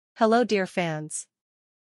Hello dear fans.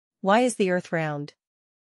 Why is the Earth round?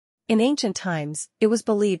 In ancient times, it was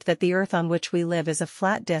believed that the Earth on which we live is a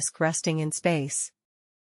flat disk resting in space.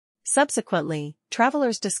 Subsequently,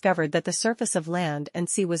 travelers discovered that the surface of land and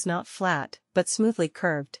sea was not flat, but smoothly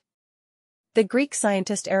curved. The Greek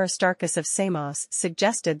scientist Aristarchus of Samos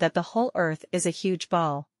suggested that the whole Earth is a huge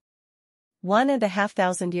ball.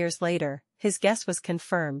 1,500 years later, his guess was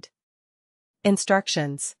confirmed.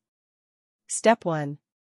 Instructions. Step 1.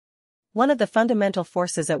 One of the fundamental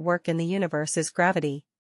forces at work in the universe is gravity.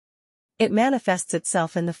 It manifests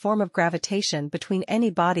itself in the form of gravitation between any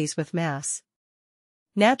bodies with mass.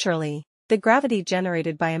 Naturally, the gravity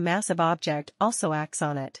generated by a massive object also acts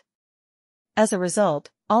on it. As a result,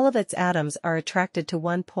 all of its atoms are attracted to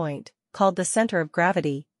one point, called the center of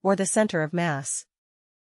gravity, or the center of mass.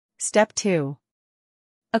 Step 2.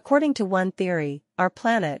 According to one theory, our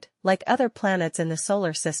planet, like other planets in the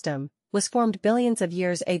solar system, was formed billions of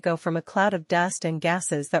years ago from a cloud of dust and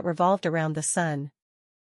gases that revolved around the sun.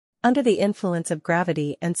 Under the influence of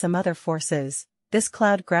gravity and some other forces, this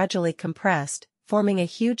cloud gradually compressed, forming a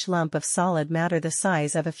huge lump of solid matter the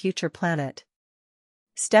size of a future planet.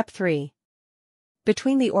 Step 3.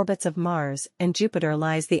 Between the orbits of Mars and Jupiter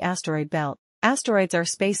lies the asteroid belt. Asteroids are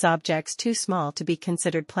space objects too small to be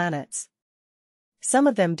considered planets. Some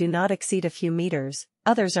of them do not exceed a few meters,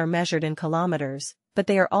 others are measured in kilometers, but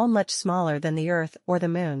they are all much smaller than the Earth or the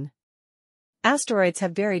Moon. Asteroids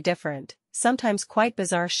have very different, sometimes quite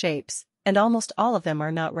bizarre shapes, and almost all of them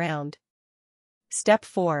are not round. Step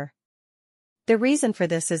 4. The reason for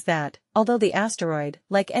this is that, although the asteroid,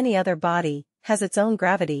 like any other body, has its own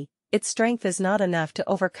gravity, its strength is not enough to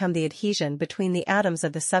overcome the adhesion between the atoms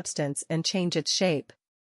of the substance and change its shape.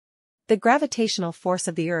 The gravitational force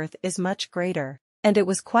of the Earth is much greater, and it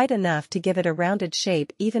was quite enough to give it a rounded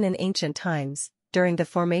shape even in ancient times, during the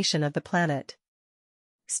formation of the planet.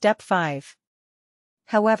 Step 5.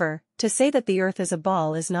 However, to say that the Earth is a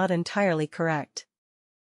ball is not entirely correct.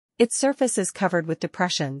 Its surface is covered with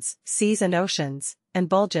depressions, seas and oceans, and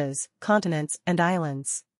bulges, continents and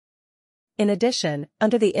islands. In addition,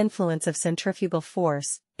 under the influence of centrifugal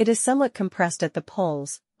force, it is somewhat compressed at the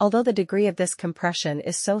poles, although the degree of this compression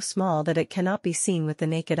is so small that it cannot be seen with the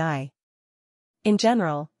naked eye. In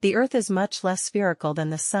general, the Earth is much less spherical than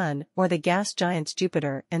the Sun or the gas giants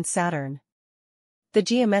Jupiter and Saturn. The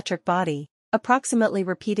geometric body, approximately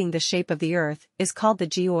repeating the shape of the Earth, is called the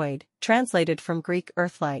geoid, translated from Greek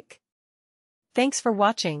earth-like. Thanks for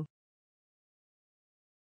watching.